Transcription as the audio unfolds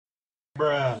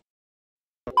Hey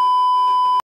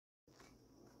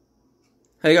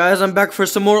guys, I'm back for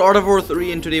some more Art of War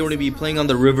 3, and today we're going to be playing on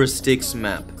the River Styx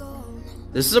map.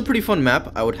 This is a pretty fun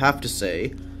map, I would have to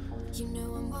say.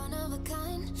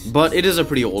 But it is a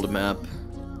pretty old map.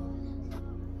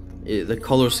 The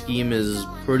color scheme is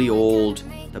pretty old.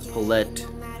 The palette,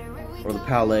 or the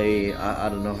palette, I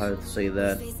don't know how to say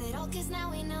that.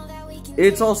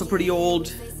 It's also pretty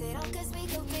old.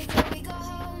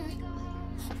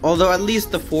 Although at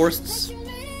least the forests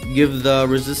give the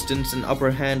resistance an upper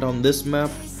hand on this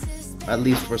map, at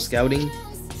least for scouting,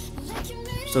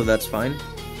 so that's fine.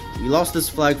 We lost this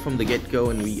flag from the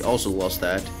get-go, and we also lost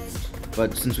that,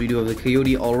 but since we do have the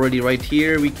coyote already right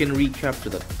here, we can recapture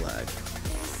that flag.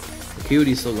 The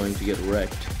coyote is still going to get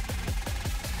wrecked,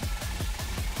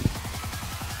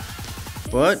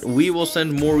 but we will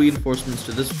send more reinforcements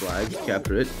to this flag,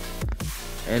 capture it,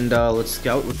 and let's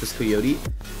scout with this coyote.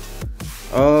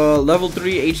 Level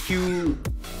 3 HQ,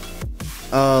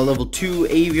 level 2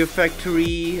 Avia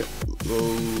Factory,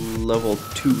 level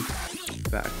 2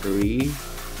 Factory.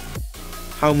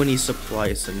 How many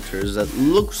supply centers? That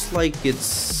looks like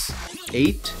it's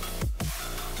 8.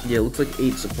 Yeah, it looks like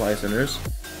 8 supply centers.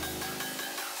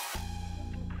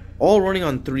 All running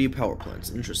on 3 power plants.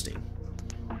 Interesting.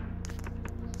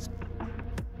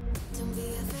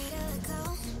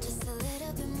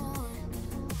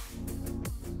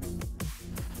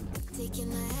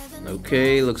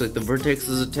 Okay, looks like the Vertex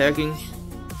is attacking.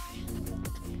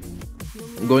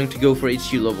 I'm going to go for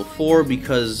HQ level 4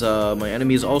 because my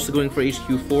enemy is also going for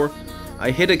HQ 4.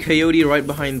 I hit a coyote right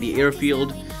behind the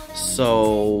airfield,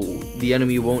 so the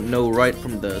enemy won't know right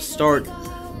from the start,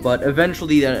 but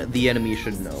eventually the enemy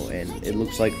should know, and it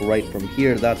looks like right from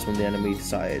here, that's when the enemy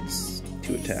decides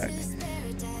to attack.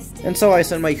 And so I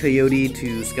send my coyote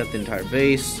to scout the entire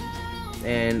base,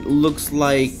 and looks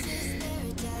like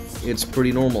it's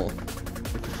pretty normal.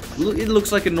 It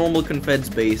looks like a normal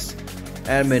Confeds base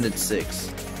at minute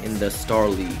 6 in the Star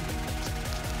League.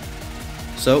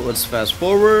 So let's fast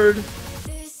forward.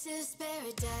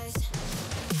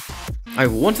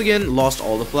 I've once again lost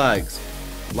all the flags,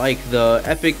 like the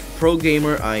epic pro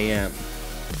gamer I am.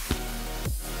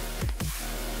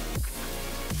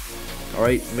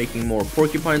 Alright, making more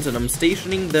porcupines, and I'm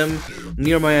stationing them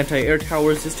near my anti-air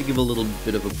towers just to give a little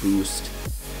bit of a boost.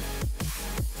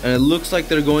 And it looks like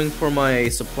they're going for my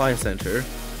supply center.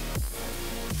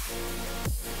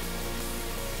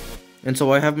 And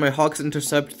so I have my Hawks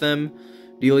intercept them,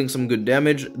 dealing some good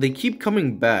damage. They keep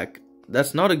coming back.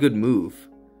 That's not a good move.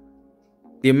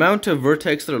 The amount of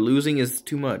Vertex they're losing is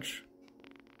too much.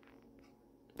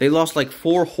 They lost like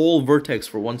 4 whole Vertex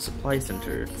for 1 supply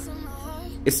center.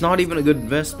 It's not even a good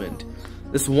investment.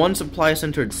 This 1 supply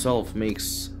center itself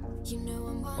makes,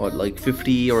 what, like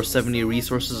 50 or 70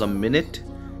 resources a minute?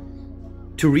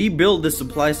 To rebuild this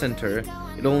supply center,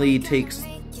 it only takes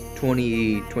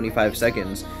 20-25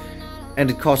 seconds,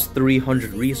 and it costs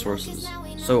 300 resources.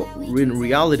 So in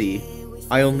reality,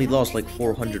 I only lost like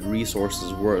 400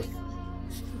 resources worth.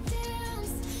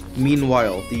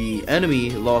 Meanwhile, the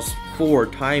enemy lost 4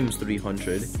 times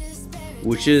 300,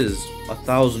 which is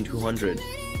 1,200.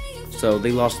 So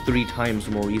they lost 3 times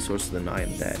more resources than I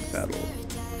in that battle.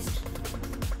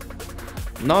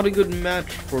 Not a good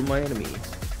match for my enemy.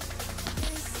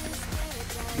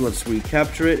 Let's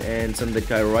recapture it and send the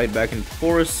guy right back into the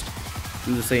forest.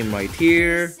 Do the same right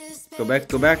here. Go back,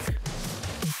 go back.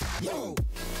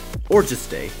 Or just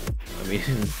stay. I mean,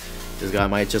 this guy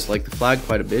might just like the flag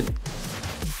quite a bit.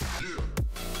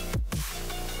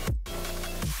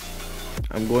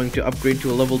 I'm going to upgrade to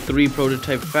a level 3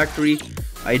 prototype factory.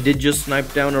 I did just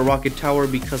snipe down a rocket tower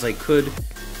because I could.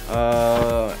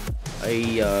 I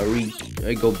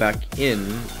go back in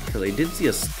because I did see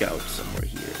a scout somewhere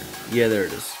here. Yeah, there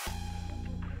it is.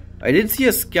 I did see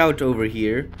a scout over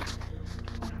here,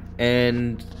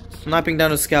 and sniping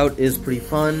down a scout is pretty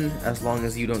fun as long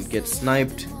as you don't get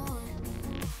sniped.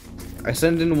 I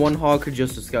send in 1 hawk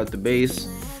just to scout the base.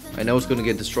 I know it's going to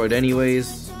get destroyed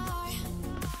anyways.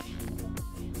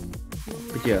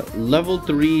 But yeah, level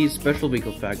 3 special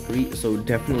vehicle factory, so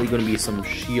definitely going to be some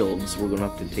shields we're going to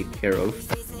have to take care of.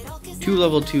 2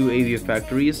 level 2 avia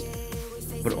factories,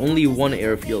 but only 1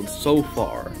 airfield so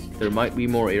far. There might be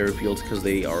more airfields because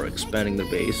they are expanding the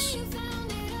base.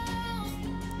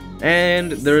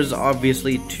 And there's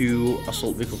obviously 2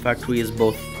 assault vehicle factories,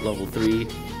 both level 3.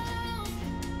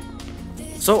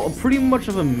 So pretty much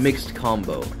of a mixed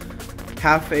combo.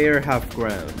 Half air, half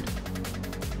ground.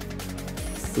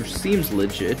 Which seems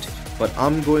legit, but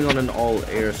I'm going on an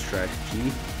all-air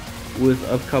strategy with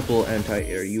a couple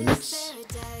anti-air units.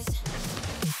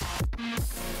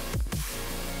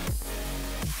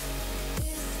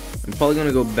 I'm probably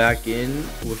gonna go back in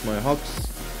with my Hawks.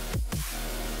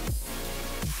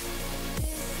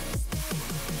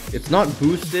 It's not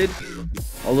boosted,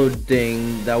 although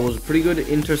dang, that was a pretty good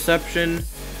interception.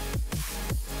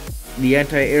 The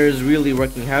anti-air is really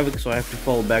wreaking havoc, so I have to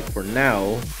fall back for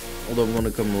now, although I'm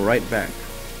gonna come right back.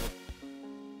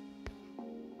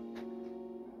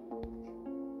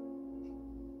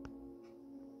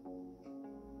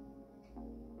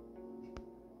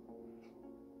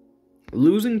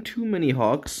 Losing too many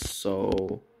Hawks,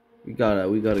 so we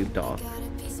gotta dock.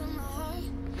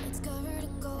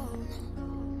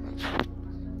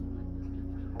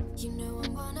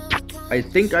 I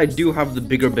think I do have the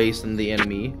bigger base than the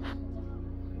enemy.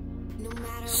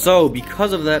 So,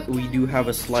 because of that, we do have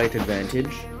a slight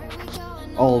advantage.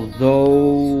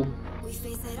 Although...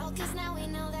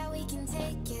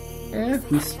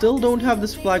 we still don't have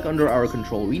this flag under our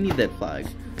control. We need that flag.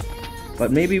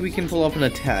 But maybe we can pull off an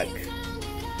attack.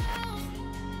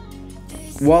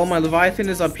 While my Leviathan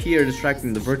is up here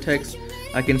distracting the Vertex,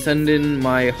 I can send in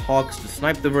my Hawks to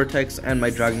snipe the Vertex and my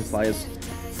Dragonflies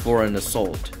for an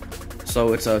assault.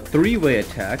 So it's a three-way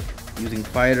attack using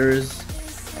fighters,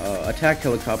 attack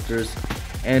helicopters,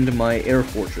 and my air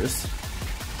fortress.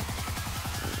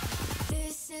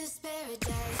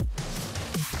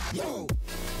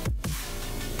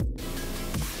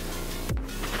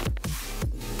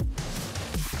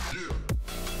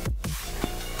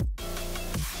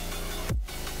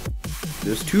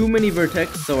 There's too many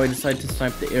Vertex, so I decide to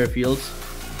snipe the airfields.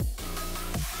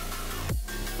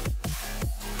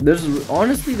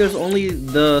 Honestly, there's only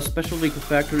the special vehicle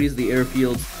factories, the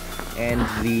airfields, and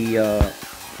the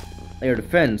air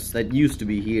defense that used to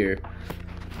be here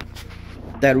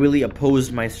that really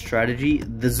opposed my strategy.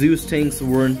 The Zeus tanks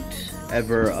weren't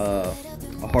ever a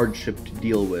hardship to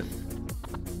deal with.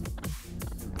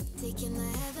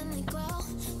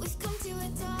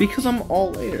 Because I'm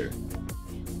all air.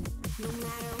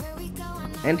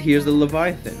 And here's the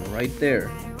Leviathan right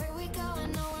there.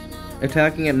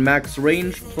 Attacking at max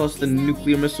range plus the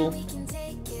nuclear missile.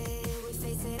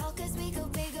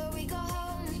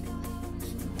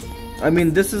 I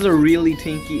mean, this is a really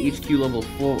tanky HQ level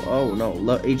 4. Oh no,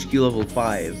 HQ level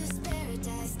 5.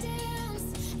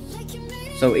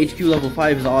 So HQ level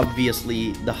 5 is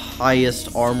obviously the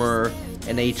highest armor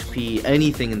and HP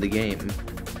anything in the game.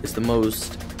 It's the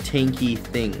most tanky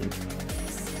thing.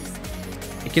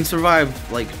 It can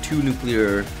survive like 2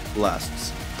 nuclear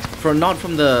blasts. Not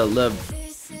from the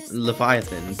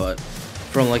Leviathan, but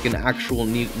from like an actual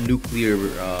nuclear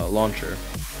launcher.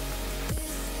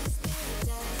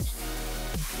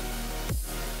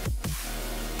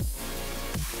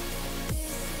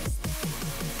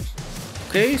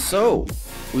 Okay, so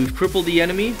we've crippled the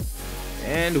enemy,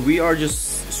 and we are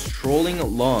just strolling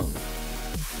along.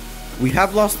 We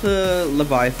have lost the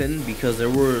Leviathan because there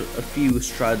were a few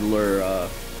Straddler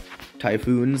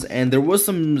Typhoons, and there was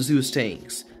some Zeus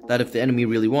tanks that if the enemy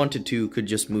really wanted to, could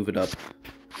just move it up.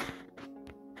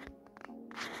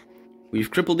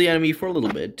 We've crippled the enemy for a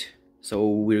little bit, so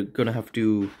we're gonna have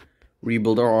to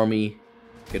rebuild our army,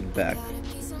 get it back.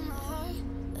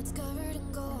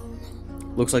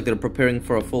 Looks like they're preparing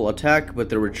for a full attack, but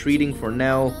they're retreating for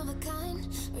now.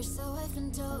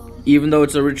 Even though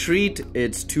it's a retreat,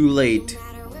 it's too late.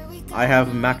 I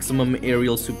have maximum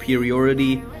aerial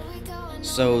superiority,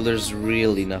 so there's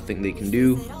really nothing they can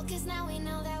do.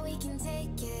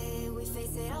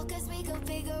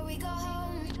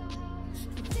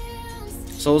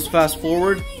 So let's fast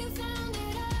forward.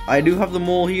 I do have the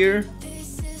mole here.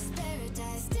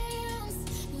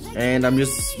 And I'm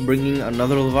just bringing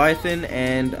another Leviathan,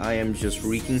 and I am just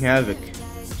wreaking havoc.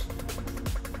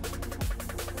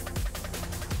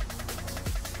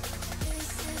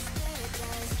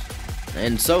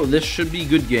 And so this should be a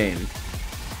good game.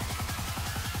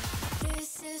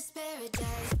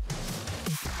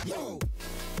 Yo.